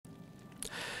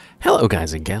Hello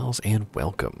guys and gals, and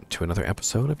welcome to another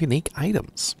episode of Unique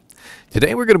Items.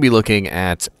 Today we're going to be looking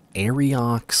at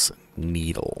Arioc's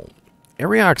Needle.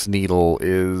 Arioc's Needle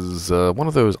is one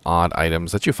of those odd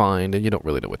items that you find and you don't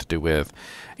really know what to do with.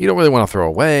 You don't really want to throw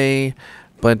away,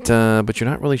 but you're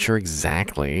not really sure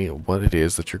exactly what it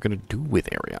is that you're going to do with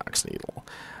Arioc's Needle.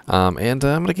 And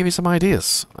I'm going to give you some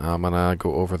ideas. I'm going to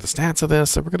go over the stats of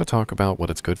this, and we're going to talk about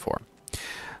what it's good for.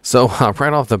 So,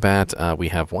 right off the bat, we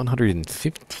have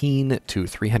 115 to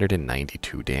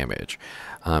 392 damage.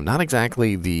 Not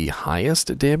exactly the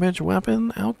highest damage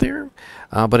weapon out there,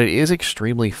 but it is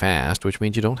extremely fast, which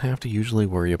means you don't have to usually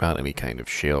worry about any kind of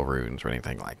shale runes or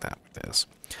anything like that with this.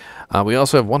 We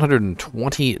also have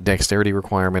 120 dexterity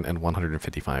requirement and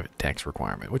 155 dex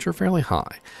requirement, which are fairly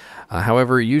high.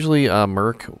 However, usually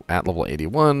Merc at level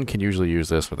 81 can usually use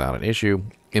this without an issue.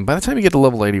 And by the time you get to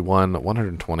level 81,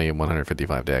 120 and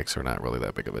 155 dex are not really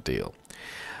that big of a deal.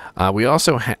 We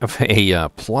also have a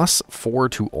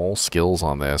 +4 to all skills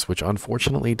on this, which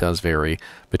unfortunately does vary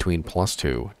between +2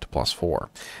 to +4.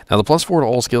 Now, the +4 to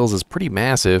all skills is pretty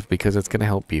massive because it's going to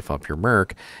help beef up your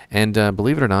Merc. And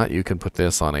believe it or not, you can put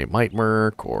this on a Might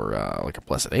Merc or like a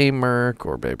Blessed Aim Merc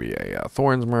or maybe a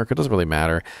Thorns Merc. It doesn't really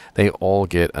matter. They all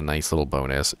get a nice little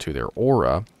bonus to their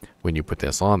aura when you put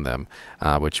this on them,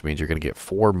 which means you're going to get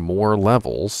 4 more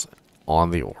levels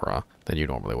on the aura than you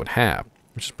normally would have,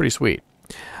 which is pretty sweet.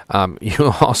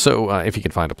 You also, if you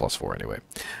can find a +4 anyway.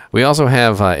 We also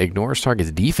have ignores target's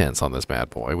defense on this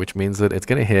bad boy, which means that it's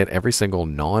going to hit every single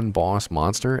non-boss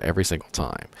monster every single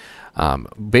time.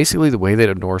 Basically, the way that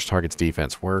ignores target's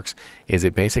defense works is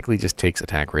it basically just takes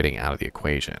attack rating out of the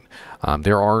equation.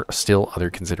 There are still other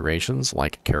considerations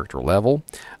like character level,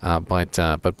 but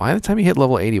by the time you hit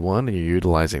level 81 and you're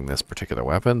utilizing this particular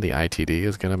weapon, the ITD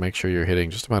is going to make sure you're hitting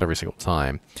just about every single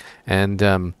time.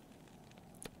 And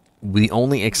the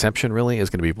only exception really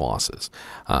is going to be bosses.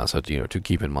 So to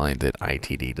keep in mind that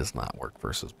ITD does not work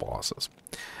versus bosses.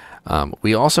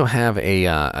 We also have a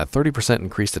 30%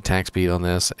 increased attack speed on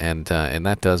this, and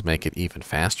that does make it even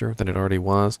faster than it already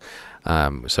was.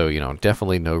 So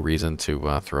definitely no reason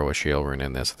to throw a shale rune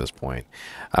in this at this point.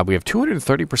 We have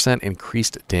 230%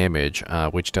 increased damage,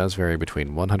 which does vary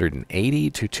between 180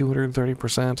 to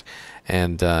 230%,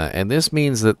 and this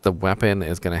means that the weapon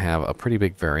is going to have a pretty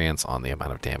big variance on the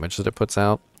amount of damage that it puts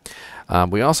out.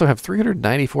 We also have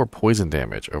 394 poison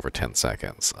damage over 10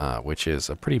 seconds, which is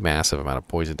a pretty massive amount of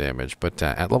poison damage, but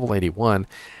at level 81,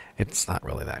 it's not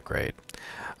really that great.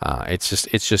 It's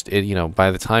just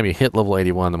by the time you hit level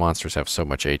 81, the monsters have so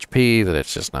much HP that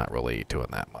it's just not really doing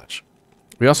that much.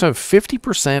 We also have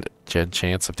 50%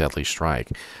 chance of Deadly Strike,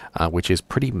 which is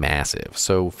pretty massive.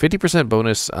 So 50%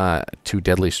 bonus to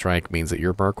Deadly Strike means that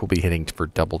your Merc will be hitting for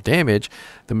double damage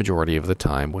the majority of the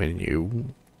time when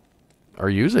you are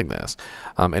using this.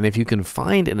 And if you can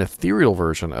find an ethereal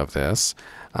version of this,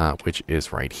 which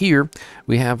is right here,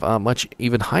 we have much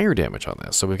even higher damage on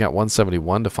this. So we've got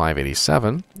 171 to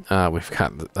 587. We've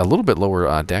got a little bit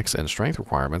lower dex and strength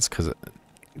requirements because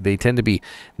they tend to be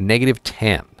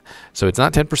 -10. So it's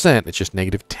not 10%, it's just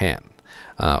 -10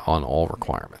 on all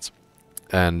requirements.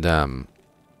 And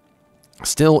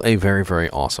still a very, very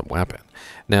awesome weapon.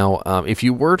 Now, if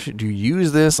you were to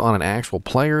use this on an actual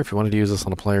player, if you wanted to use this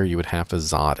on a player, you would have to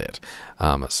Zod it.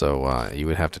 So you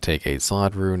would have to take a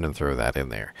Zod rune and throw that in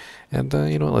there. And,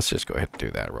 let's just go ahead and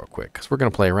do that real quick, because we're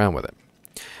going to play around with it.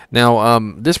 Now,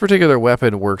 this particular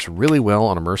weapon works really well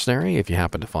on a mercenary if you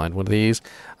happen to find one of these,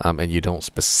 and you don't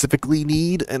specifically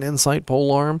need an Insight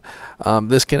polearm.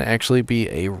 This can actually be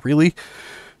a really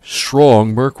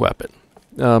strong Merc weapon.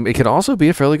 It could also be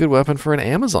a fairly good weapon for an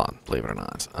Amazon, believe it or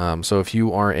not. So if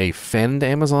you are a Fend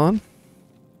Amazon,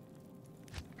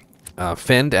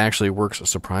 Fend actually works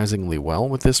surprisingly well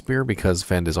with this spear because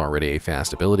Fend is already a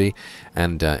fast ability,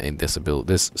 and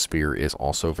this spear is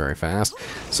also very fast.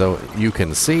 So you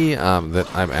can see that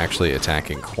I'm actually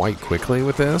attacking quite quickly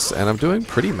with this, and I'm doing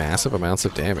pretty massive amounts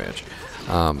of damage.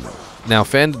 Now,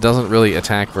 Fend doesn't really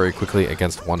attack very quickly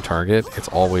against one target. It's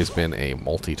always been a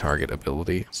multi-target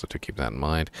ability, so to keep that in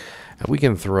mind. And we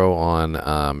can throw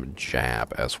on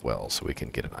Jab as well, so we can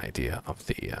get an idea of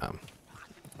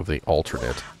the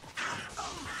alternate.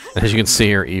 As you can see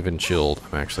here, even chilled,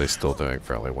 I'm actually still doing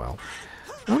fairly well.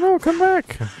 Oh no, come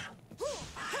back!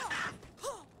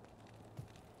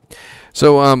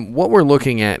 So what we're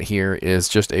looking at here is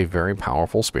just a very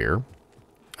powerful spear.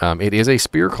 It is a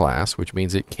spear class, which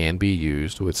means it can be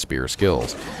used with spear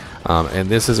skills. And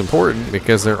this is important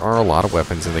because there are a lot of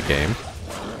weapons in the game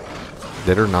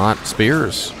that are not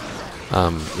spears.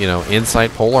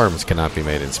 Insight polearms cannot be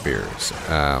made in spears.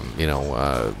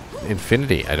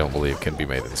 Infinity, I don't believe, can be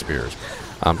made in spears.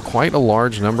 quite a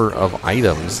large number of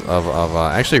items of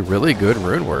actually really good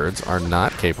rune words are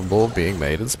not capable of being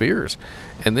made in spears.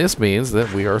 And this means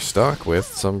that we are stuck with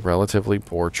some relatively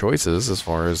poor choices as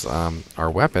far as our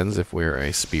weapons if we're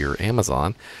a spear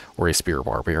Amazon or a spear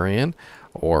barbarian,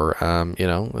 or you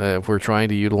know, if we're trying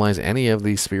to utilize any of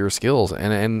these spear skills.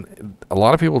 And a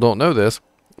lot of people don't know this,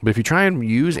 but if you try and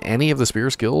use any of the spear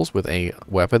skills with a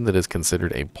weapon that is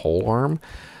considered a pole arm,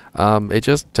 it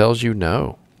just tells you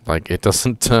no. Like, it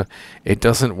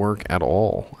doesn't work at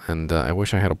all. And I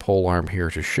wish I had a pole arm here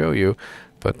to show you,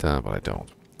 but I don't.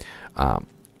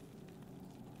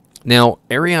 Now,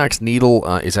 Arioc's Needle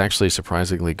is actually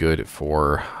surprisingly good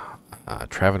for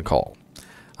Travancore,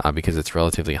 because it's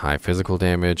relatively high physical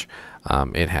damage.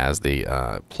 It has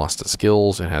the plus to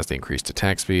skills. It has the increased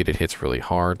attack speed. It hits really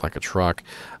hard like a truck.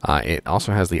 It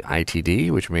also has the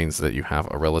ITD, which means that you have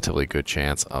a relatively good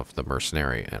chance of the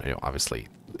mercenary, you know, obviously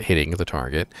hitting the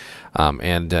target.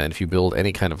 And if you build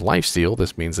any kind of lifesteal,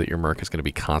 this means that your merc is going to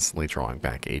be constantly drawing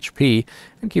back HP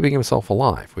and keeping himself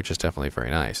alive, which is definitely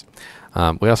very nice.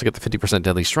 We also get the 50%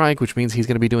 deadly strike, which means he's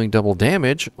going to be doing double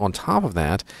damage on top of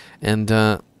that, and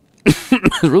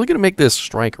it's really going to make this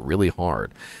strike really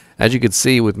hard. As you can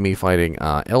see with me fighting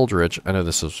Eldritch, I know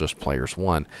this is just players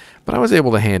 1, but I was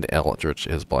able to hand Eldritch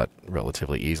his butt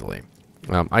relatively easily.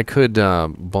 I could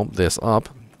bump this up.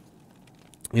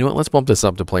 You know what, let's bump this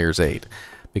up to players 8.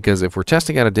 Because if we're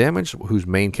testing out a damage whose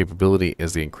main capability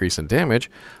is the increase in damage,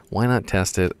 why not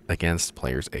test it against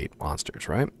players 8 monsters,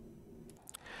 right?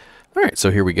 Alright,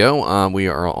 so here we go. We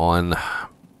are on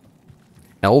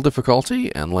L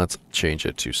difficulty, and let's change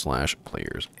it to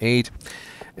 /players 8.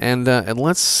 And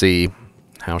let's see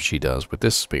how she does with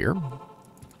this spear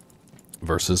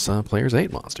versus players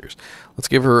 8 monsters. Let's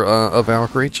give her a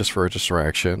Valkyrie just for a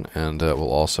distraction, and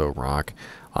we'll also rock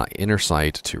Inner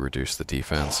Sight to reduce the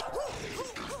defense.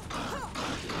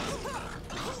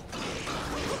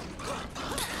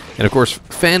 And of course,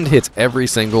 Fend hits every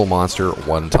single monster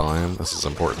one time. This is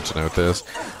important to note this.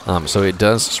 So it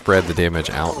does spread the damage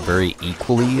out very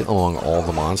equally among all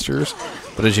the monsters.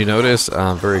 But as you notice,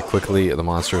 very quickly the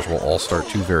monsters will all start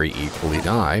to very equally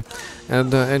die.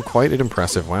 And quite an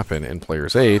impressive weapon in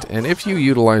Players 8. And if you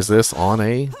utilize this on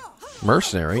a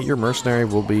mercenary, your mercenary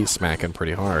will be smacking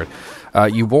pretty hard.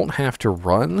 You won't have to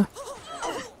run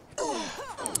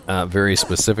very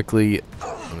specifically.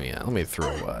 Let me throw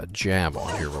a jab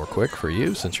on here real quick for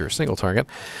you, since you're a single target.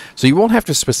 So you won't have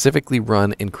to specifically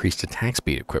run increased attack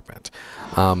speed equipment.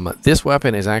 This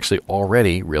weapon is actually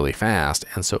already really fast,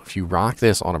 and so if you rock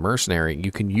this on a mercenary,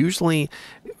 you can usually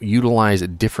utilize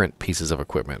different pieces of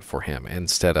equipment for him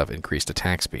instead of increased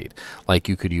attack speed. Like,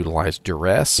 you could utilize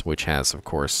Duress, which has, of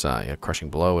course, crushing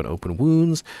blow and open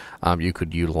wounds. You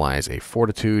could utilize a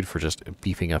Fortitude for just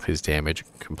beefing up his damage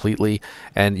completely,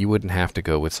 and you wouldn't have to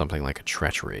go with something like a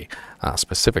Treachery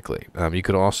specifically. You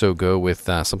could also go with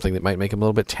something that might make him a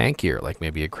little bit tankier, like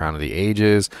maybe a Crown of the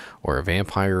Ages or a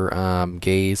Vampire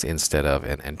Gaze instead of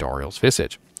an Andariel's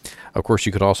Visage. Of course,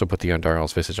 you could also put the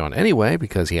Andariel's Visage on anyway,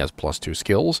 because he has +2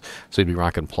 skills, so he'd be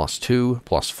rocking +2,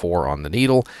 +4 on the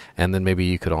needle, and then maybe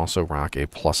you could also rock a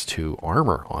 +2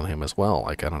 armor on him as well,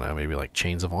 like, I don't know, maybe like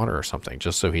Chains of Honor or something,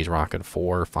 just so he's rocking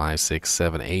 4, 5, 6,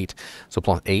 7, 8, so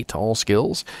 +8 to all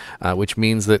skills, which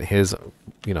means that his,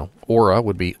 you know, aura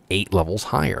would be 8 levels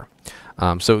higher.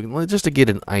 So just to get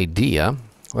an idea,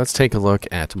 let's take a look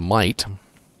at Might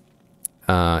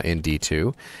in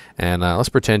D2, and let's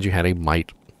pretend you had a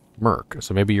Might Merc.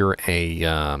 So maybe you're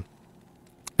a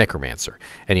Necromancer,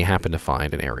 and you happen to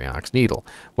find an Arioc's Needle.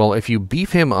 Well, if you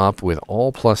beef him up with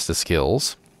all plus the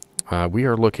skills, we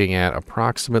are looking at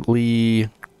approximately,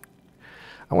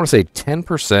 I want to say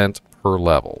 10% per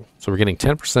level. So we're getting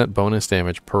 10% bonus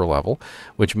damage per level,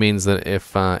 which means that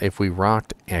if we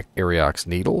rocked Arioc's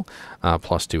Needle,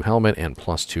 +2 helmet and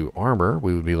 +2 armor,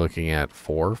 we would be looking at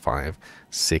 4, 5,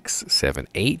 6, 7,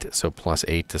 8. So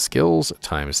 +8 to skills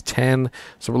times 10.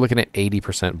 So we're looking at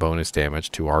 80% bonus damage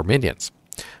to our minions,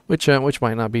 which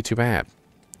might not be too bad.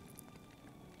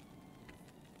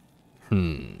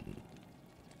 There's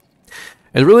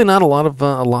really not a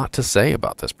lot to say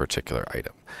about this particular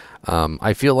item.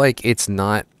 I feel like it's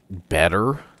not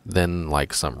better than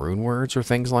like some rune words or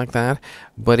things like that,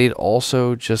 but it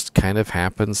also just kind of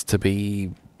happens to be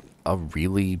a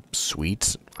really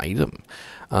sweet item.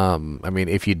 I mean,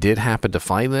 if you did happen to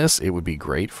find this, it would be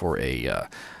great for an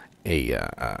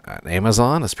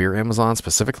Amazon, a Spear Amazon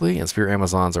specifically, and Spear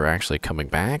Amazons are actually coming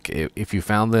back. If you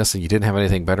found this and you didn't have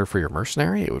anything better for your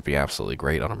mercenary, it would be absolutely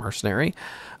great on a mercenary.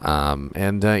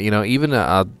 You know, even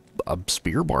a a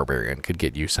spear barbarian could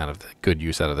get good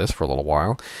use out of this for a little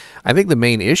while. I think the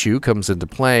main issue comes into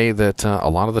play that a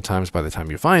lot of the times by the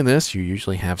time you find this, you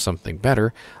usually have something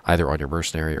better, either on your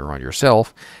mercenary or on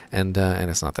yourself, and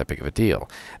it's not that big of a deal.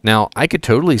 Now, I could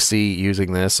totally see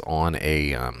using this on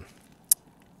a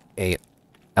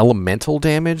elemental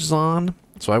damage Zon.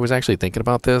 So I was actually thinking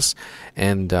about this,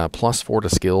 and +4 to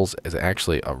skills is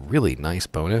actually a really nice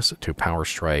bonus to Power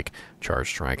Strike, Charge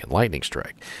Strike, and Lightning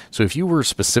Strike. So if you were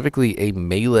specifically a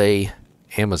melee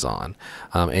Amazon,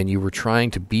 and you were trying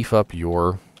to beef up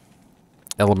your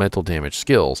elemental damage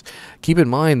skills, keep in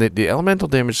mind that the elemental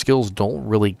damage skills don't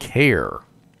really care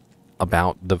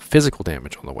about the physical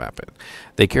damage on the weapon.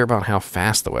 They care about how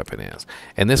fast the weapon is.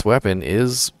 And this weapon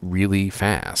is really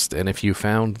fast. And if you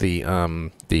found the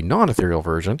non-ethereal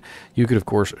version, you could, of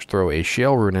course, throw a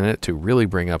shell rune in it to really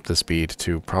bring up the speed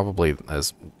to probably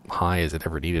as high as it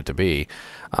ever needed to be.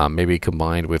 Maybe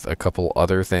combined with a couple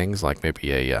other things, like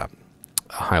maybe a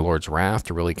High Lord's Raft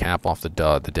to really cap off the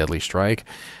deadly strike,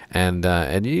 and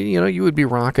you would be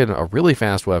rocking a really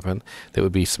fast weapon that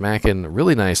would be smacking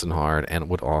really nice and hard, and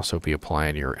would also be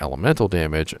applying your elemental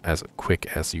damage as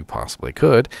quick as you possibly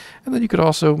could. And then you could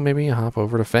also maybe hop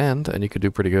over to Fend, and you could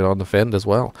do pretty good on the Fend as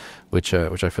well, which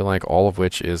I feel like all of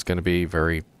which is going to be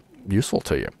very useful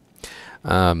to you.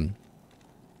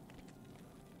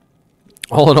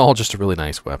 All in all, just a really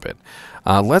nice weapon.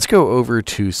 Let's go over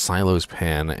to Silo's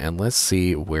Pen, and let's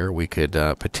see where we could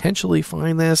potentially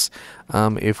find this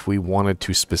if we wanted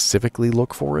to specifically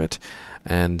look for it.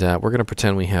 And we're going to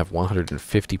pretend we have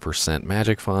 150%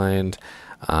 magic find.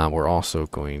 We're also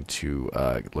going to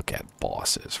look at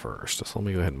bosses first. So let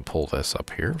me go ahead and pull this up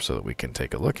here so that we can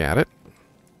take a look at it.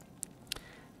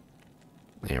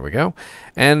 There we go.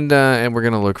 And we're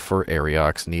going to look for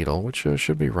Arioc's Needle, which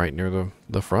should be right near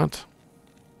the front.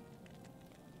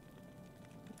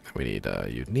 We need a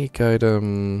unique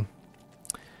item,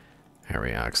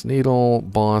 Arioc's Needle,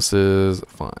 bosses,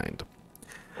 find.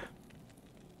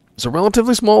 It's a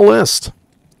relatively small list.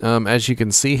 As you can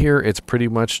see here, it's pretty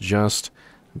much just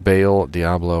Bale,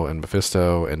 Diablo, and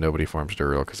Mephisto, and nobody farms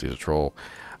Duriel because he's a troll.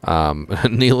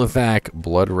 Neelathak,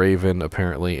 Blood Raven,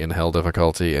 apparently in Hell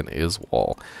difficulty, and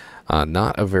Iswal.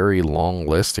 Not a very long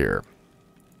list here.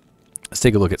 Let's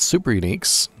take a look at super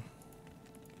uniques.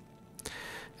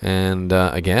 And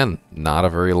again, not a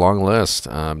very long list.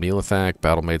 Neelathak,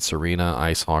 Battlemaid Serena,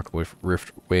 Icehawk with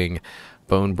Riftwing,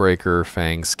 Bonebreaker,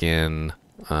 Fangskin,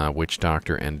 Witch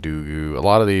Doctor, and Dugu. A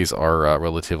lot of these are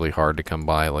relatively hard to come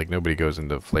by. Like, nobody goes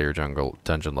into Flayer Jungle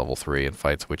Dungeon level 3 and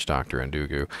fights Witch Doctor and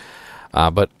Dugu.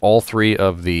 But all three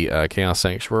of the Chaos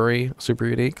Sanctuary super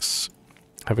uniques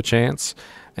have a chance.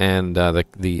 And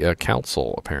the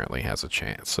Council apparently has a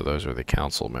chance. So those are the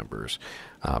Council members.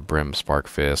 Brim,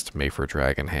 Sparkfist, Mayfer,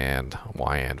 Dragonhand,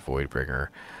 Wyand, Voidbringer.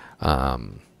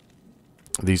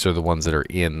 These are the ones that are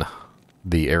in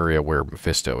the area where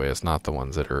Mephisto is, not the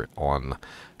ones that are on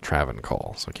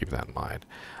Travancore. So keep that in mind.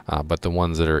 But the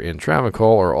ones that are in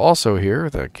Travancore are also here.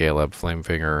 The Galeb,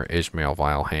 Flamefinger, Ishmael,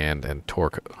 Vilehand, and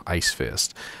Torque,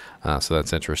 Icefist. So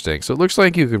that's interesting. So it looks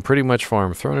like you can pretty much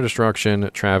farm Throne of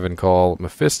Destruction, Travancore,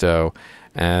 Mephisto,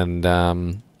 and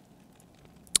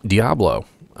Diablo.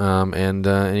 And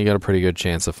you got a pretty good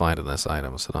chance of finding this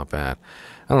item, so not bad.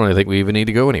 I don't really think we even need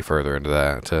to go any further into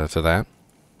that. To that.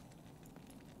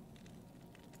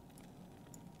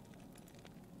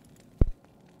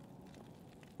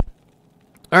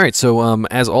 Alright, so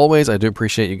as always, I do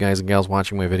appreciate you guys and gals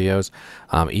watching my videos,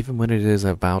 even when it is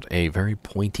about a very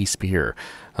pointy spear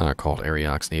called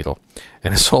Arioc's Needle.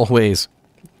 And as always,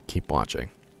 keep watching.